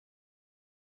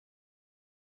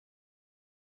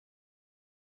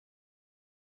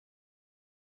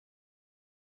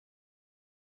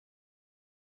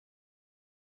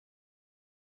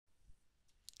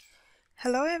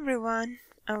Hello everyone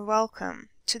and welcome.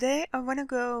 Today I want to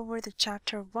go over the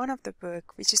chapter 1 of the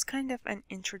book, which is kind of an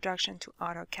introduction to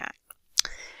AutoCAD.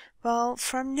 Well,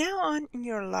 from now on in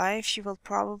your life, you will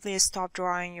probably stop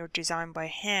drawing your design by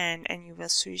hand and you will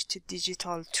switch to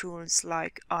digital tools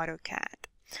like AutoCAD.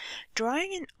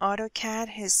 Drawing in AutoCAD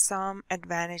has some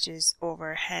advantages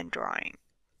over hand drawing.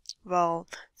 Well,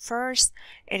 first,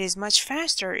 it is much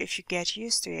faster if you get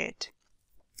used to it.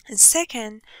 And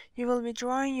second, you will be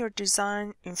drawing your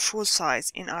design in full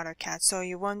size in AutoCAD, so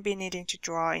you won't be needing to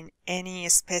draw in any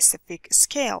specific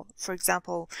scale. For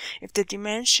example, if the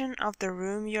dimension of the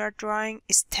room you are drawing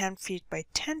is 10 feet by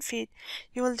 10 feet,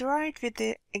 you will draw it with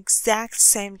the exact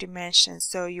same dimensions,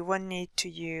 so you won't need to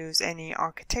use any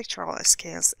architectural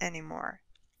scales anymore.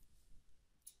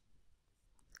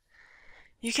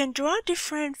 You can draw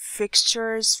different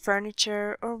fixtures,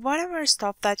 furniture, or whatever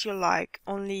stuff that you like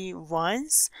only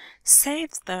once,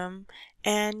 save them,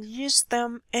 and use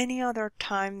them any other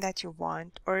time that you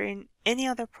want or in any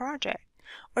other project.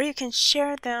 Or you can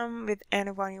share them with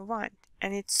anyone you want,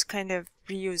 and it's kind of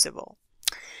reusable.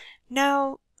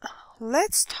 Now,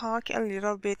 let's talk a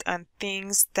little bit on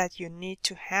things that you need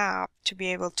to have to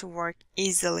be able to work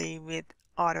easily with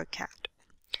AutoCAD.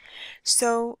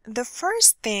 So the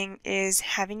first thing is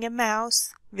having a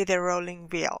mouse with a rolling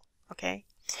wheel, okay?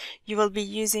 You will be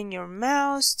using your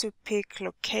mouse to pick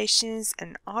locations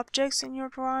and objects in your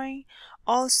drawing.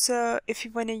 Also, if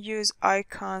you want to use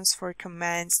icons for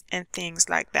commands and things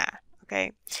like that,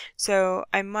 okay? So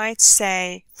I might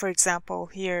say, for example,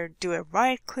 here, do a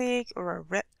right click or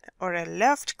a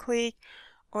left click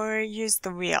or use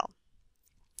the wheel.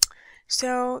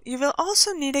 So you will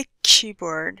also need a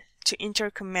keyboard to enter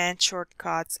command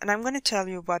shortcuts, and I'm going to tell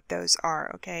you what those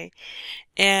are, okay?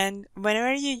 And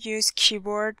whenever you use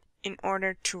keyboard in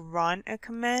order to run a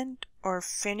command or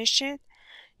finish it,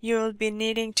 you will be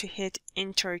needing to hit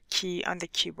enter key on the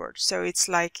keyboard. So it's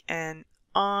like an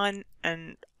on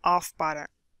and off button.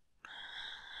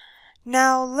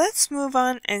 Now let's move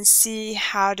on and see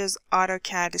how does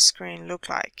AutoCAD screen look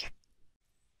like.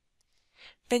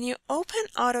 When you open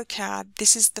AutoCAD,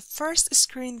 this is the first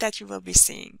screen that you will be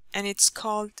seeing, and it's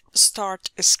called Start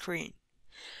Screen.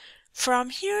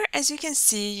 From here, as you can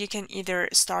see, you can either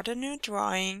start a new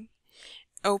drawing,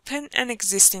 open an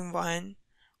existing one,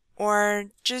 or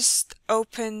just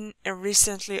open a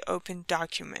recently opened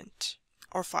document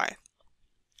or file.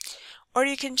 Or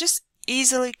you can just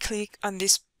easily click on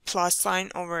this plus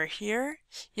sign over here.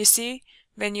 You see,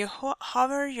 when you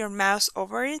hover your mouse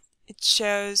over it, it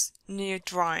shows new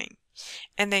drawing,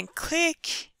 and then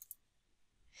click,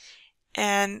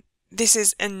 and this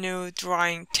is a new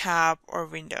drawing tab or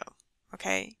window,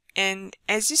 okay? And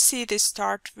as you see, the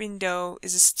start window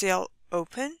is still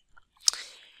open,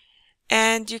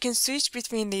 and you can switch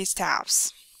between these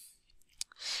tabs.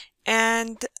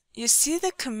 And you see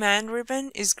the command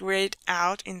ribbon is grayed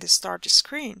out in the start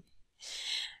screen.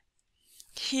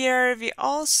 Here we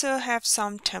also have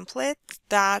some templates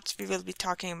that we will be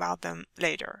talking about them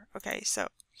later. Okay, so,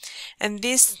 and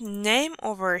this name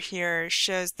over here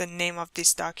shows the name of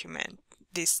this document,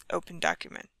 this open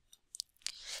document.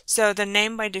 So the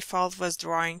name by default was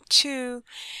drawing 2,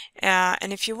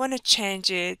 and if you want to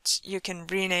change it, you can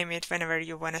rename it whenever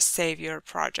you want to save your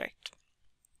project.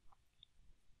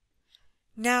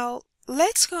 Now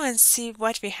let's go and see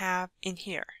what we have in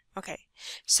here. Okay,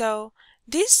 so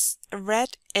this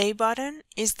red A button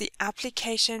is the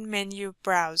application menu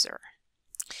browser.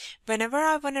 Whenever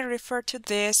I want to refer to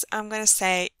this, I'm going to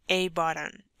say A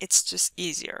button. It's just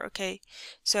easier, okay?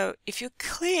 So if you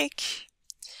click,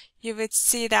 you would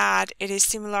see that it is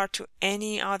similar to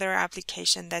any other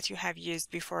application that you have used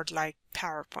before, like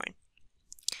PowerPoint.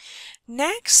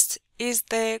 Next is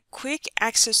the quick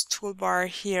access toolbar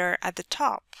here at the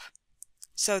top.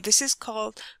 So this is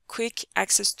called quick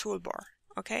access toolbar.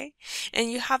 Okay, and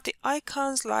you have the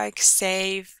icons like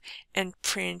save and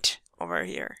print over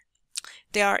here.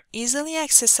 They are easily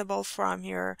accessible from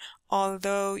here,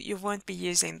 although you won't be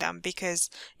using them because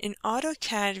in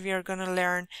AutoCAD we are going to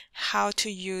learn how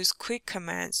to use quick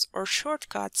commands or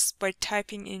shortcuts by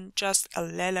typing in just a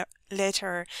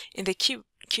letter in the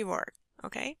keyboard.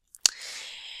 Okay,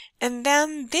 and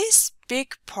then this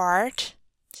big part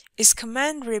is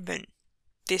command ribbon,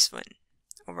 this one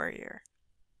over here.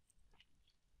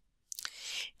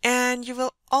 And you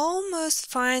will almost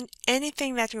find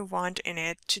anything that you want in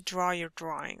it to draw your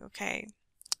drawing, okay?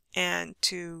 And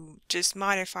to just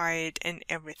modify it and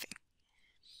everything.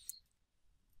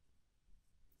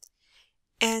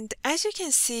 And as you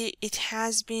can see, it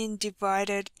has been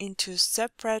divided into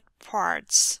separate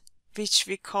parts, which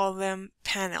we call them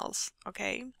panels,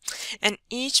 okay? And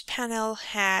each panel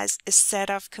has a set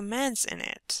of commands in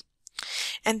it.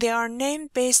 And they are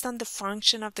named based on the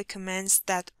function of the commands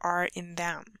that are in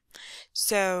them.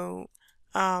 So,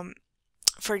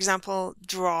 for example,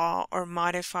 draw or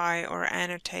modify or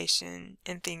annotation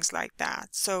and things like that.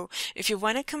 So if you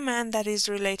want a command that is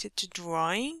related to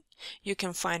drawing, you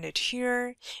can find it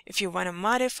here. If you want to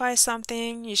modify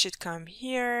something, you should come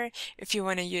here. If you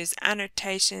want to use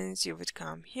annotations, you would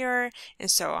come here, and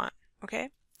so on. Okay?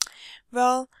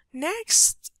 Well,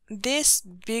 next, this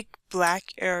big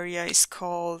black area is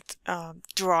called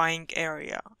drawing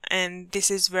area, and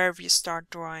this is where we start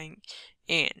drawing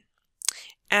in.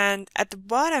 And at the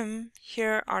bottom,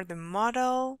 here are the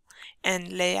model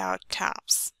and layout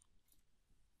tabs.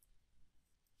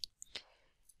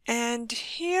 And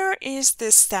here is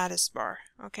the status bar,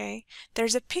 okay?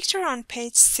 There's a picture on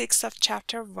page 6 of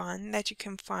chapter 1 that you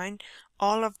can find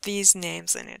all of these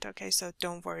names in it, okay? So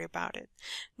don't worry about it.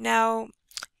 Now,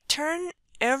 turn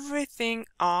everything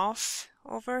off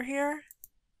over here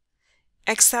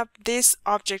except this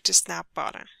object to snap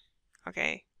button,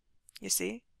 okay? You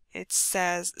see? It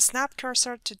says snap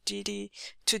cursor to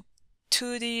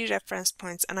 2D reference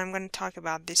points, and I'm going to talk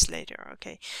about this later,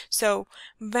 okay? So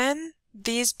when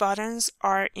these buttons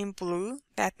are in blue,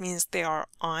 that means they are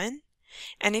on,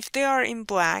 and if they are in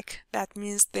black, that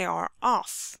means they are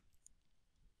off.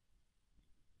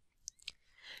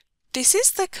 This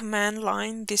is the command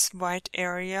line, this white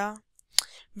area,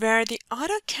 where the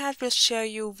AutoCAD will show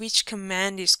you which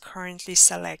command is currently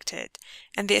selected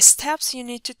and the steps you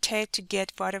need to take to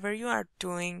get whatever you are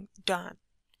doing done.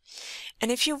 And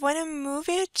if you want to move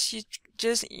it, you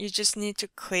just need to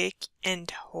click and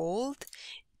hold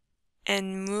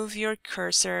and move your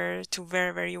cursor to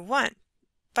wherever you want.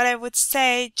 But I would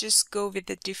say just go with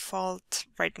the default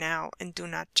right now and do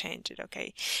not change it,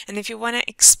 okay? And if you want to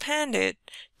expand it,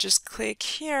 just click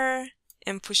here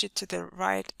and push it to the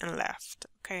right and left,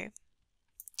 okay?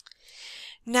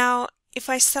 Now, if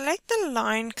I select the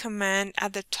line command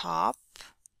at the top,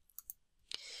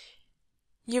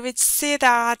 you would see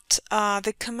that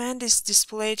the command is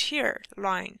displayed here,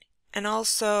 line, and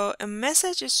also a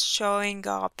message is showing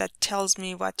up that tells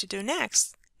me what to do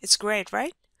next. It's great,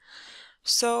 right?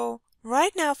 So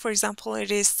right now, for example,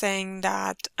 it is saying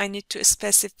that I need to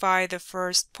specify the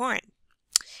first point.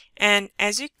 And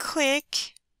as you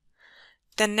click,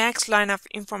 the next line of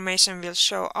information will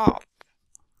show up.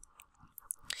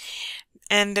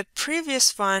 And the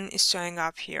previous one is showing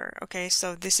up here. Okay,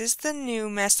 so this is the new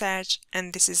message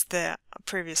and this is the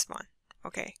previous one.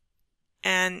 Okay,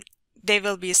 and they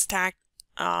will be stacked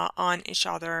on each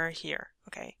other here.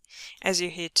 Okay, as you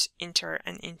hit enter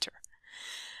and enter.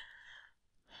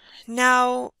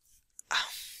 Now,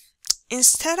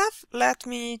 instead of let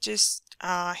me just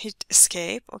hit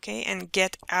escape, okay, and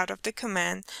get out of the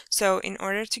command. So in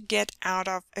order to get out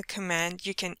of a command,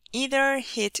 you can either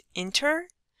hit enter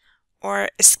or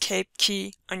escape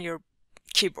key on your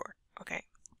keyboard, okay.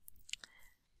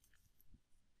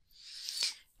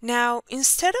 Now,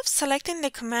 instead of selecting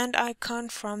the command icon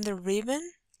from the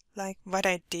ribbon, like what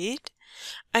I did,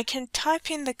 I can type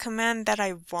in the command that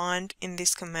I want in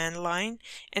this command line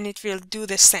and it will do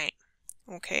the same,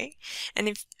 okay. And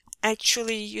if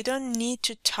actually you don't need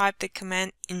to type the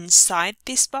command inside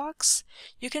this box,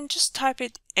 you can just type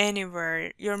it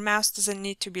anywhere. Your mouse doesn't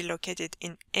need to be located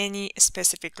in any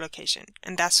specific location,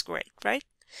 and that's great, right?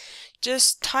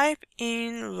 Just type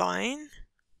in line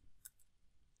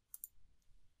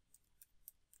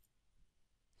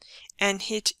and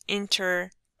hit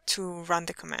enter to run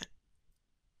the command.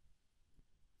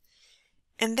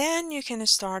 And then you can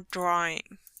start drawing,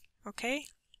 okay?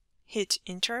 Hit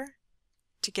enter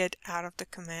to get out of the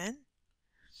command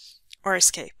or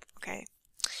escape, okay?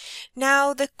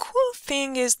 Now the cool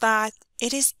thing is that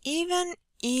it is even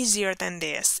easier than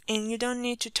this, and you don't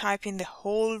need to type in the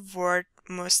whole word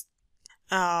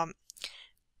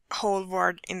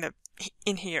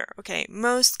in here, okay?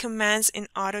 Most commands in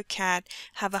AutoCAD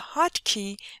have a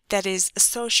hotkey that is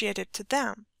associated to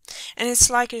them, and it's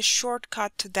like a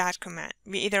shortcut to that command.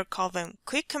 We either call them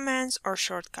quick commands or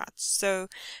shortcuts. So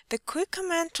the quick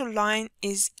command to line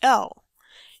is L.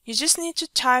 You just need to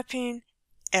type in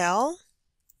L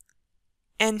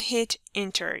and hit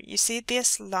enter. You see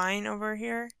this line over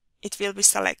here? It will be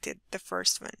selected, the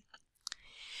first one.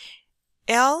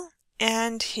 L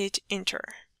and hit enter.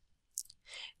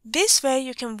 This way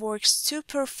you can work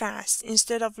super fast.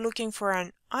 Instead of looking for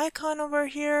an icon over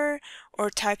here or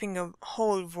typing a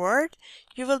whole word,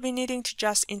 you will be needing to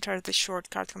just enter the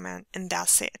shortcut command and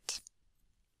that's it.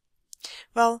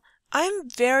 Well, I'm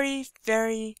very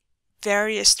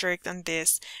very strict on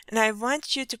this, and I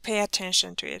want you to pay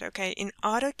attention to it, okay? In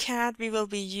AutoCAD, we will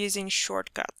be using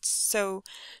shortcuts. So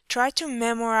try to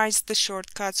memorize the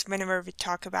shortcuts whenever we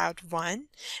talk about one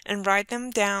and write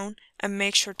them down and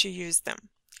make sure to use them.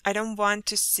 I don't want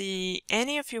to see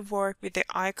any of you work with the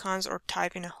icons or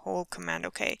type in a whole command,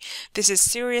 okay? This is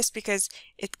serious because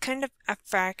it kind of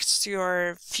affects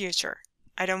your future.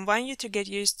 I don't want you to get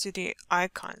used to the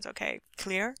icons, okay?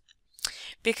 Clear?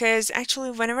 Because actually,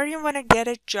 whenever you want to get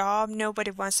a job, nobody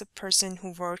wants a person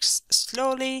who works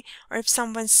slowly, or if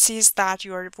someone sees that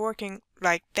you are working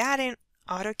like that in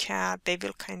AutoCAD, they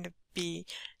will kind of be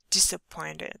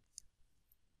disappointed.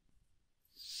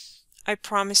 I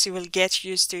promise you will get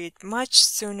used to it much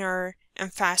sooner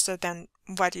and faster than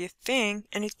what you think,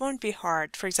 and it won't be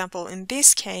hard. For example, in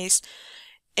this case,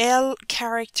 L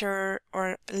character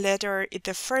or letter is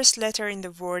the first letter in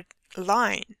the word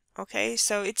line. Okay,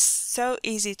 so it's so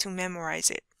easy to memorize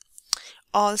it.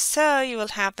 Also, you will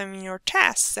have them in your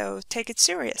test, so take it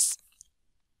serious.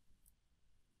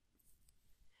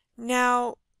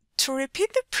 Now, to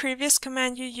repeat the previous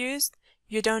command you used,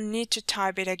 you don't need to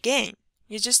type it again.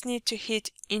 You just need to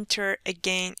hit enter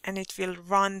again and it will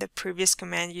run the previous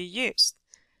command you used.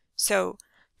 So,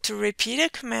 to repeat a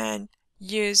command,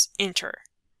 use enter.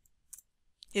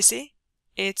 You see?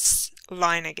 It's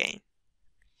line again.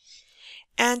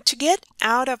 And to get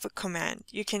out of a command,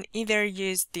 you can either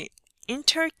use the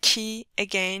enter key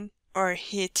again or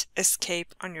hit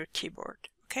escape on your keyboard,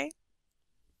 okay?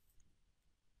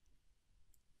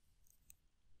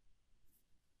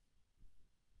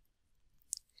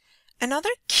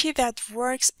 Another key that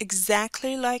works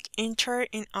exactly like enter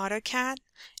in AutoCAD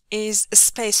is a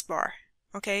spacebar,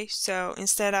 okay? So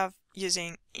instead of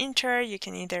using enter, you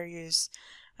can either use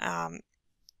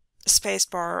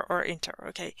spacebar or enter,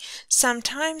 okay?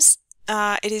 Sometimes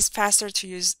it is faster to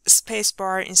use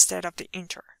spacebar instead of the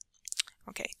enter,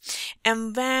 okay?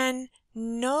 And when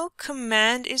no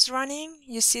command is running,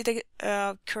 you see the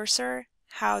cursor,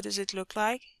 how does it look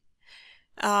like?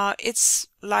 It's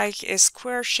like a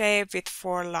square shape with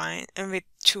 4 lines and with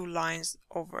 2 lines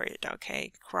over it,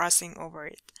 okay, crossing over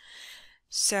it.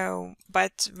 So,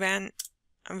 but when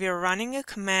we're running a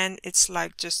command, it's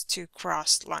like just 2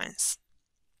 crossed lines.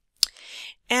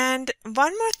 And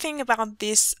one more thing about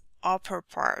this upper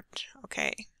part,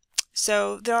 okay.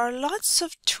 So there are lots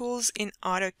of tools in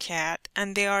AutoCAD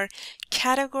and they are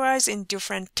categorized in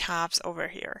different tabs over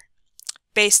here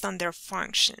based on their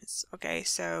functions, okay?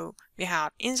 So we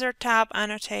have insert tab,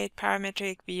 annotate,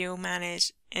 parametric, view,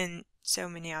 manage, and so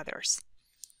many others.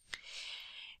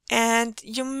 And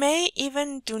you may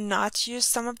even do not use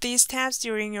some of these tabs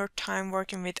during your time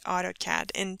working with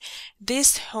AutoCAD. And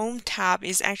this home tab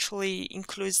is actually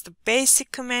includes the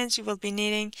basic commands you will be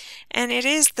needing, and it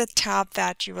is the tab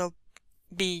that you will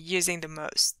be using the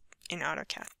most in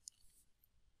AutoCAD.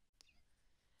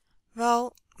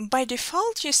 Well, by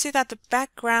default, you see that the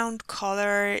background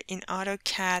color in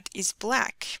AutoCAD is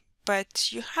black,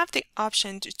 but you have the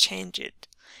option to change it.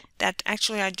 That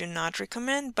actually I do not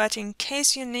recommend, but in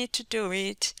case you need to do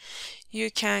it, you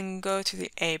can go to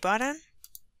the A button,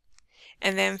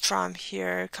 and then from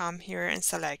here, come here and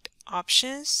select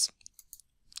Options.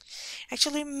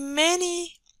 Actually,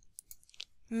 many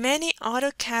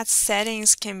AutoCAD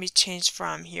settings can be changed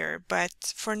from here,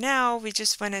 but for now we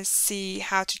just want to see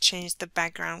how to change the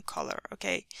background color,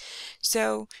 okay?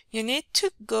 So you need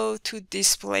to go to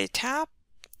Display tab,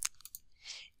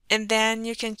 and then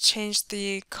you can change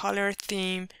the color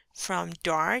theme from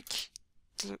dark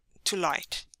to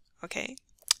light, okay?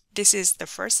 This is the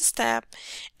first step,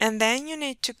 and then you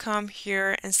need to come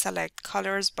here and select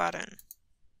Colors button.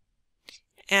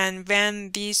 And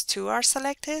when these two are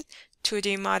selected,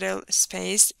 2D model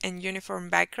space and uniform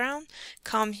background,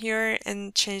 come here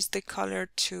and change the color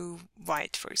to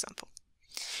white, for example.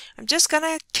 I'm just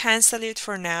gonna cancel it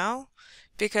for now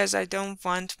because I don't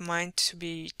want mine to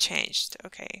be changed,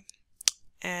 okay?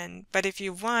 But if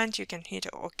you want, you can hit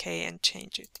OK and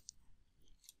change it.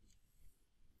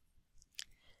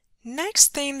 Next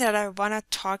thing that I want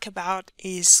to talk about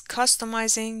is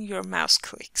customizing your mouse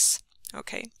clicks,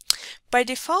 okay? By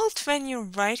default, when you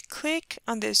right click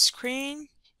on the screen,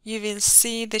 you will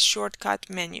see the shortcut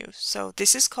menu. So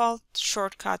this is called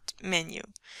shortcut menu.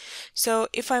 So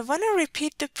if I want to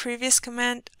repeat the previous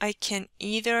command, I can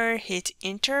either hit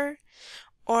enter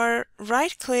or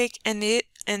right click and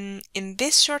in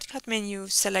this shortcut menu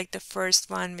select the first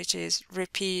one, which is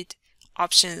repeat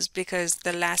options, because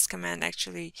the last command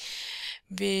actually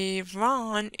we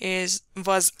run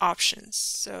was options.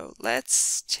 So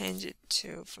let's change it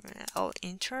to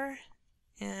enter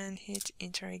and hit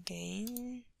enter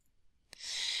again.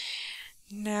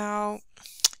 Now,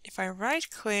 if I right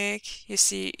click, you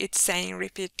see it's saying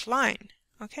repeat line.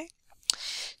 Okay.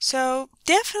 So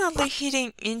definitely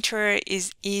hitting enter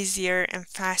is easier and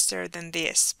faster than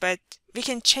this, but we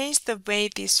can change the way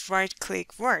this right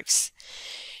click works.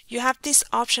 You have this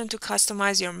option to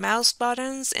customize your mouse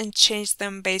buttons and change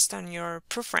them based on your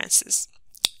preferences.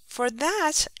 For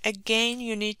that, again,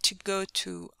 you need to go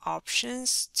to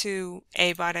options, to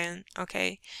A button,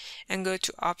 okay, and go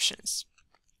to options.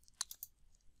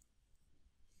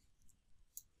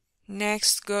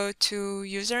 Next, go to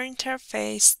user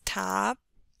interface tab.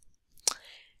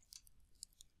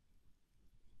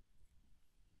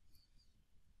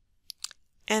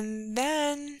 And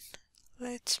then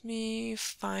let me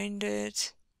find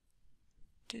it.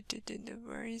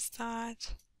 Where is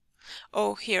that?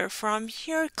 Oh, here. From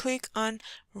here, click on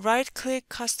right-click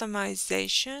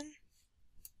customization.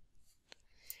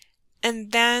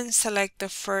 And then select the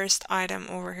first item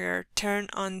over here. Turn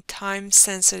on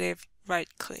time-sensitive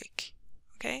right-click.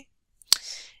 Okay?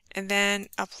 And then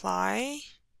apply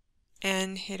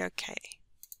and hit OK.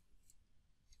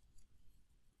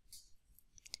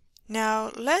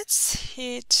 Now let's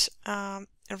hit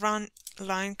run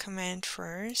line command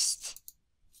first.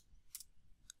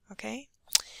 Okay.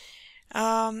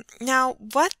 Now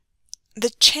what the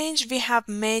change we have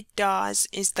made does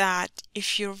is that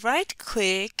if you right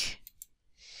click,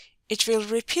 it will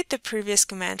repeat the previous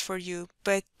command for you,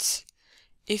 but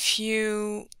if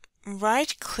you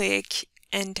right click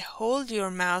and hold your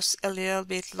mouse a little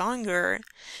bit longer,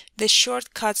 the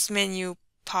shortcuts menu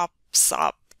pops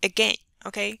up again.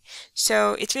 Okay,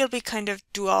 so it will be kind of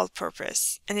dual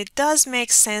purpose, and it does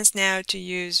make sense now to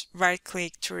use right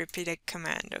click to repeat a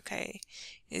command. Okay,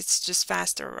 it's just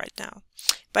faster right now,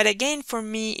 but again, for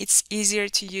me it's easier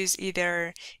to use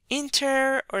either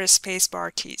enter or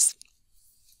spacebar keys.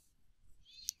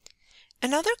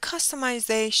 Another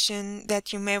customization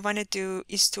that you may want to do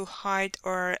is to hide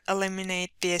or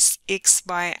eliminate this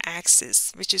XY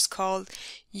axis, which is called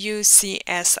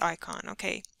UCS icon.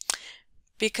 Okay,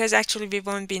 because actually we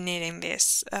won't be needing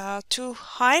this. To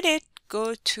hide it,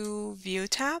 go to View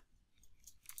tab.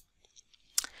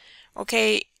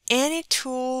 Okay, any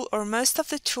tool or most of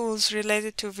the tools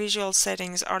related to visual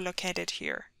settings are located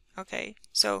here. Okay,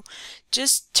 so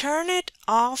just turn it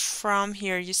off from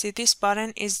here. You see this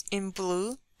button is in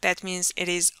blue. That means it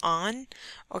is on.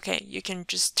 Okay, you can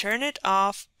just turn it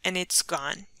off and it's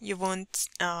gone. You won't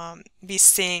be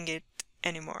seeing it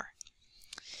anymore.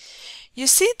 You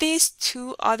see these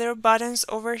two other buttons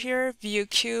over here, View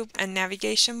Cube and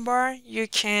Navigation Bar. You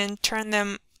can turn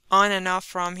them on and off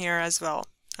from here as well.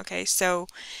 Okay, so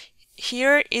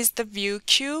here is the View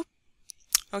Cube.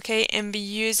 Okay, and we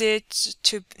use it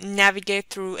to navigate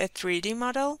through a 3D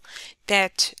model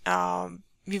that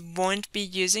we won't be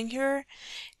using here.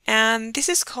 And this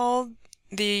is called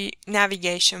the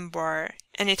navigation bar,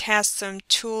 and it has some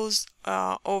tools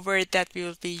over it that we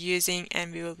will be using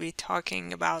and we will be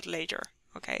talking about later.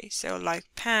 Okay, so like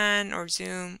pan or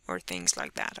zoom or things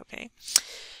like that. Okay,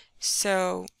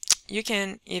 so you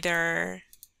can either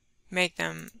make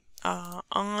them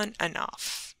on and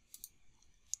off.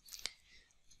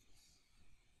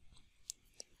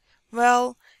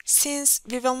 Well, since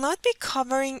we will not be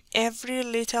covering every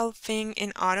little thing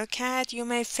in AutoCAD, you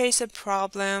may face a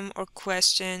problem or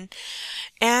question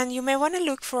and you may want to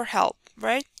look for help,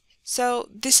 right? So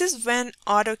this is when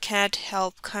AutoCAD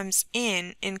help comes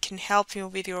in and can help you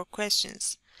with your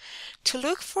questions. To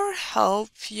look for help,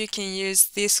 you can use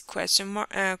this question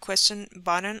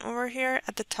button over here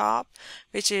at the top,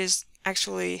 which is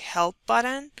actually help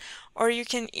button, or you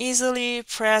can easily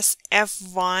press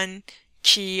F1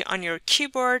 key on your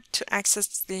keyboard to access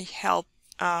the help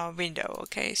window.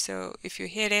 Okay, so if you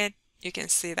hit it, you can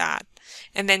see that,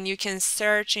 and then you can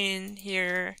search in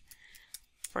here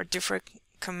for different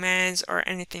commands or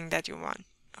anything that you want.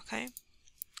 Okay,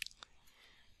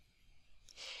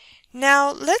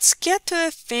 now let's get to the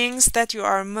things that you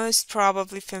are most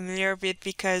probably familiar with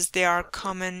because they are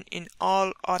common in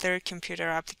all other computer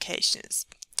applications.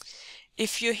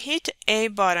 If you hit A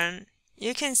button,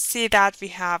 you can see that we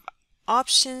have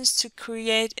options to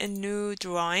create a new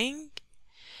drawing,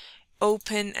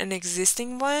 open an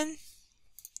existing one,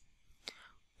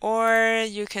 or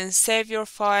you can save your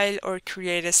file or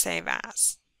create a save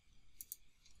as.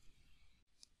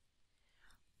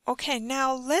 Okay,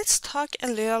 now let's talk a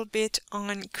little bit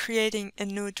on creating a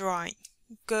new drawing.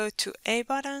 Go to A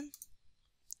button.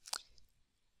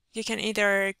 You can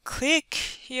either click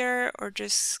here or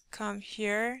just come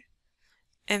here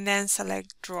and then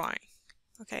select drawing.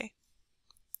 Okay.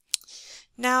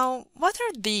 Now, what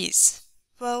are these?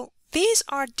 Well, these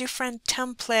are different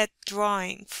template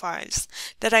drawing files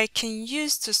that I can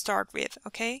use to start with,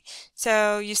 okay?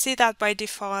 So you see that by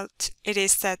default it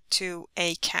is set to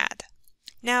AutoCAD.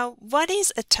 Now, what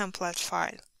is a template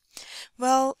file?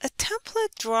 Well, a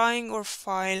template drawing or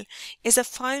file is a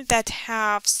file that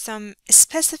have some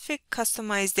specific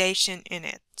customization in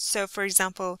it. So for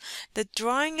example, the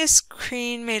drawing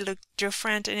screen may look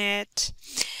different in it.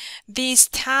 These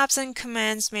tabs and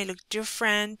commands may look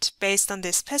different based on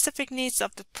the specific needs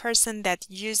of the person that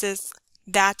uses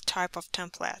that type of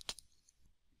template.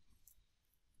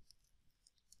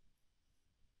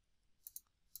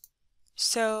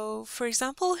 So for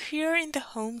example, here in the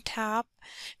Home tab,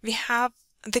 we have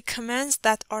the commands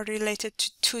that are related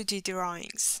to 2D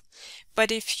drawings.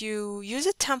 But if you use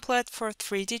a template for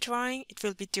 3D drawing, it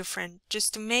will be different,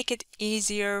 just to make it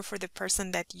easier for the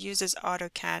person that uses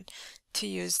AutoCAD to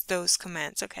use those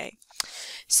commands, okay?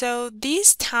 So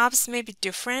these tabs may be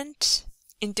different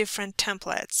in different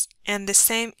templates, and the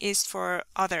same is for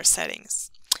other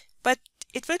settings. But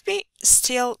it would be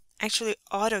still actually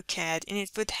AutoCAD, and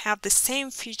it would have the same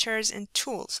features and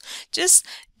tools, just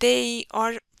they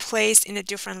are placed in a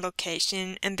different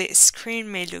location and the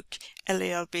screen may look a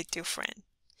little bit different.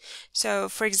 So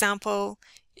for example,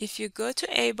 if you go to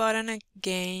A button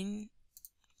again,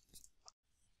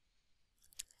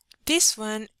 this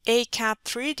one, AutoCAD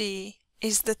 3D,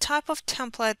 is the type of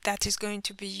template that is going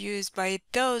to be used by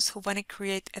those who want to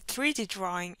create a 3D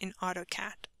drawing in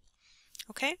AutoCAD.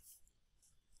 Okay?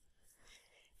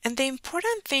 And the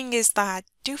important thing is that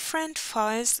different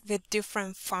files with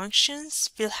different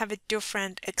functions will have a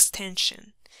different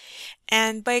extension.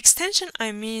 And by extension,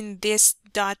 I mean this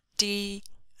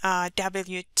 .dwt,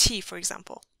 for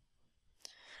example.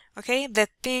 Okay, the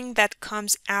thing that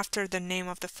comes after the name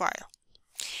of the file.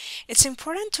 It's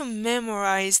important to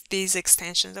memorize these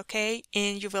extensions, okay?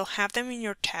 And you will have them in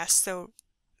your test, so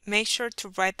make sure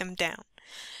to write them down.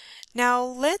 Now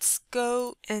let's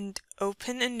go and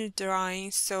open a new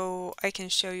drawing so I can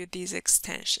show you these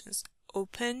extensions.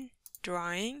 Open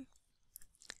drawing.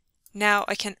 Now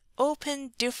I can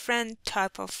open different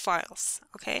type of files,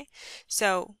 okay?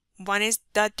 So one is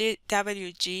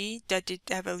 .dwg,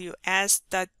 .dws,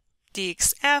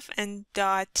 .dxf, and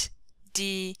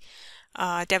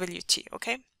 .dwt,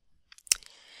 okay?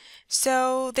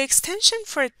 So the extension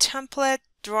for a template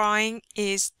drawing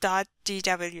is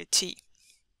 .dwt,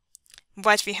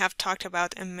 what we have talked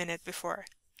about a minute before.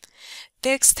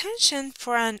 The extension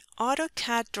for an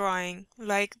AutoCAD drawing,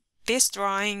 like this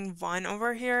drawing one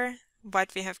over here,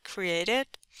 what we have created,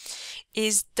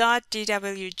 is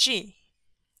 .dwg.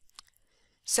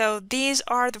 So these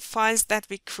are the files that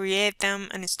we create them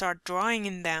and start drawing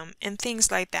in them and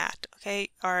things like that, okay,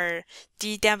 are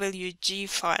DWG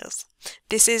files.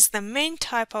 This is the main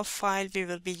type of file we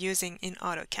will be using in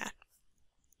AutoCAD.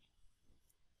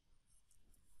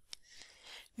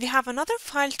 We have another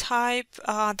file type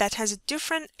that has a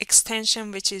different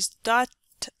extension, which is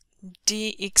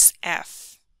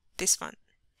 .dxf, this one,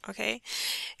 okay?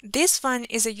 This one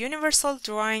is a universal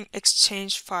drawing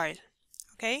exchange file.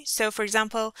 Okay, so for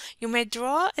example, you may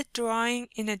draw a drawing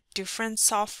in a different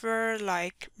software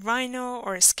like Rhino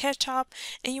or SketchUp,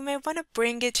 and you may want to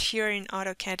bring it here in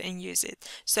AutoCAD and use it.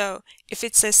 So if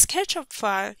it's a SketchUp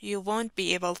file, you won't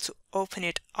be able to open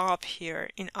it up here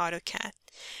in AutoCAD.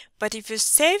 But if you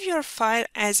save your file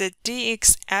as a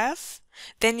DXF,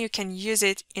 then you can use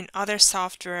it in other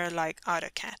software like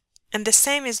AutoCAD. And the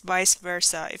same is vice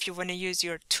versa. If you want to use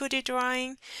your 2D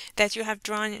drawing that you have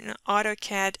drawn in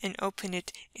AutoCAD and open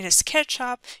it in a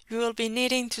SketchUp, you will be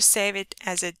needing to save it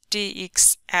as a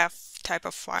DXF type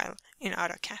of file in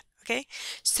AutoCAD. Okay,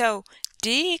 so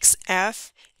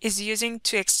DXF is using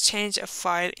to exchange a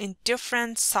file in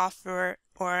different software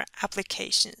or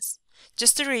applications.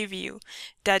 Just to review,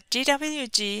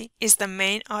 .dwg is the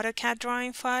main AutoCAD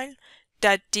drawing file.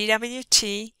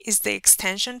 .dwt is the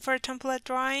extension for a template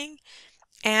drawing,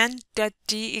 and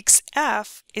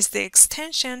 .dxf is the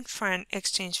extension for an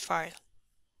exchange file.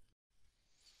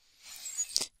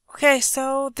 Okay,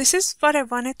 so this is what I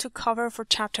wanted to cover for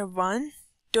chapter 1.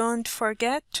 Don't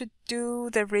forget to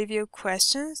do the review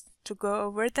questions, to go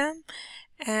over them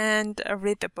and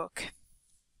read the book.